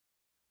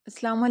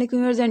Assalamu alaikum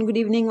viewers and good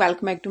evening.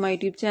 Welcome back to my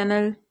YouTube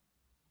channel.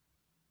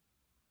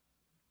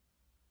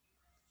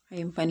 I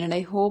am fine and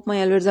I hope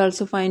my viewers are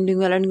also fine, doing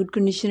well and good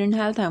condition and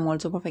health. I am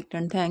also perfect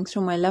and thanks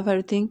to my love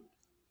everything.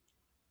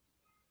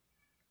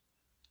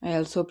 I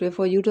also pray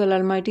for you to Allah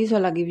Almighty so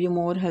Allah give you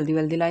more healthy,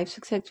 wealthy life,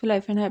 successful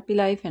life and happy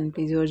life. And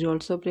please viewers, you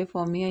also pray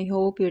for me. I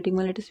hope you are getting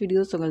my latest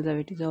videos. So girls,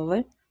 it is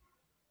over.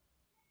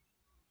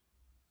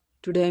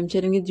 Today I am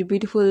sharing with you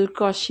beautiful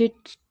crochet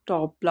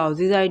top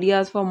blouses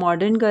ideas for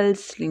modern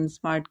girls, slim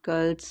smart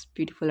girls,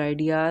 beautiful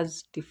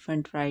ideas,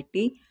 different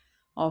variety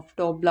of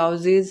top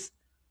blouses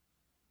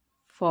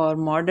for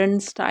modern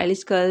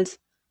stylish girls.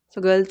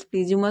 So girls,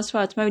 please you must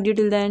watch my video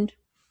till the end.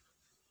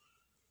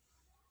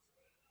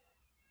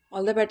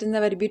 All the patterns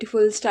are very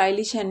beautiful,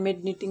 stylish,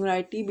 handmade knitting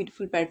variety,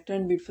 beautiful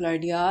pattern, beautiful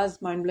ideas,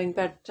 mind-blowing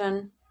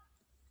pattern,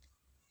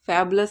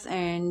 fabulous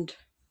and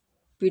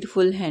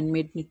beautiful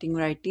handmade knitting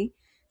variety,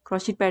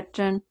 crochet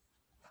pattern.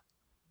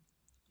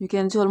 You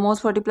can see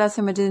almost 40 plus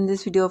images in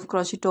this video of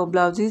crochet top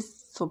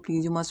blouses. So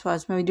please you must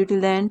watch my video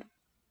till the end.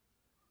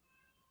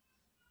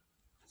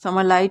 Some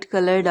are light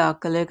color,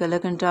 dark color, color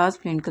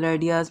contrast, plain color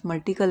ideas,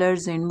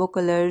 multicolors, rainbow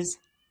colors,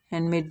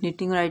 handmade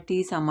knitting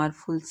variety. Some are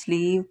full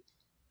sleeve,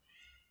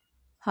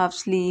 half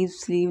sleeve,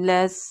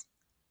 sleeveless,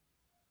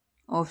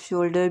 off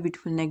shoulder,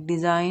 beautiful neck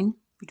design,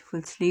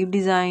 beautiful sleeve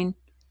design,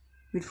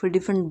 beautiful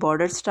different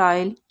border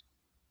style.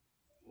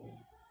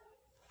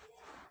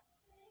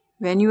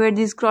 When you wear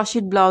these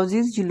crochet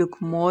blouses, you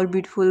look more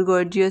beautiful,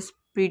 gorgeous,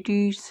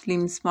 pretty,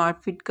 slim,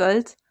 smart fit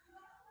girls.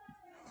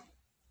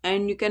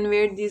 And you can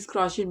wear these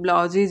crochet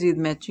blouses with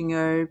matching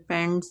your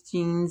pants,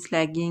 jeans,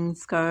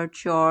 leggings, skirt,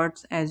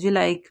 shorts as you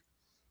like.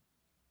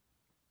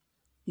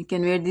 You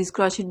can wear these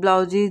crochet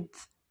blouses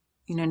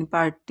in any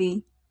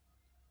party,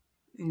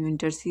 in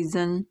winter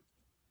season,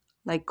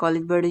 like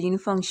college birthday union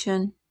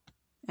function,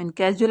 and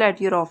casual at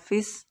your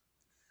office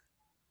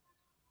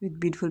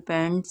with beautiful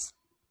pants,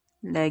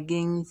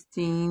 leggings,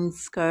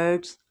 jeans,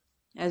 skirts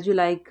as you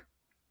like.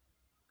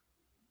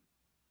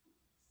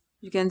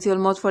 You can see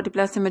almost 40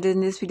 plus images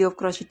in this video of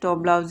crochet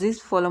top blouses.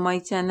 Follow my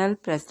channel,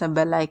 press the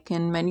bell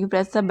icon. When you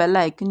press the bell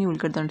icon, you will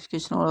get the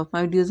notification of all of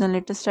my videos and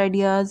latest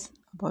ideas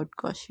about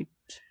crochet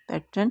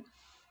pattern.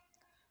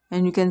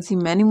 And you can see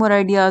many more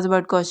ideas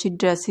about crochet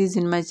dresses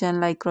in my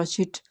channel, like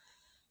crochet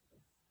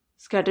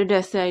scattered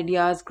dress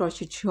ideas,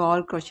 crochet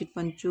shawl, crochet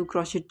panchu,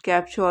 crochet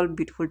cap shawl,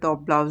 beautiful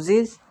top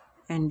blouses,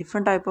 and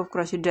different type of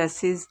crochet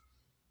dresses.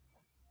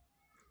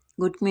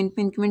 Good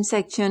comment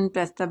section,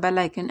 press the bell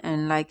icon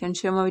and like and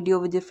share my video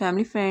with your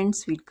family,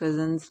 friends, sweet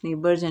cousins,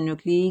 neighbors and your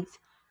colleagues.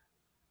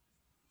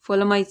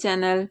 Follow my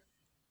channel.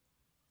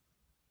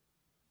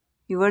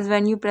 Viewers,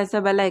 when you press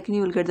the bell icon,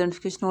 you will get the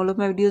notification all of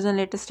my videos and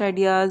latest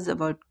ideas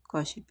about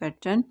crochet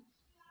pattern.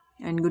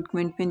 And good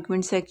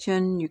comment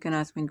section, you can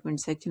ask me in comment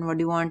section what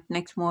do you want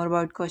next more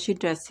about crochet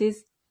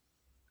dresses,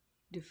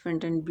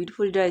 different and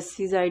beautiful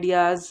dresses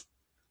ideas.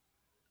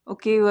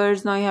 Okay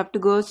viewers, now I have to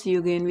go. See you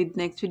again with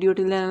next video.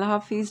 Till then, Allah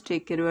Hafiz.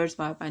 Take care viewers.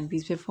 Bye bye and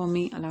peace be for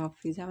me. Allah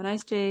Hafiz. Have a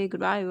nice day.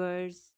 Goodbye viewers.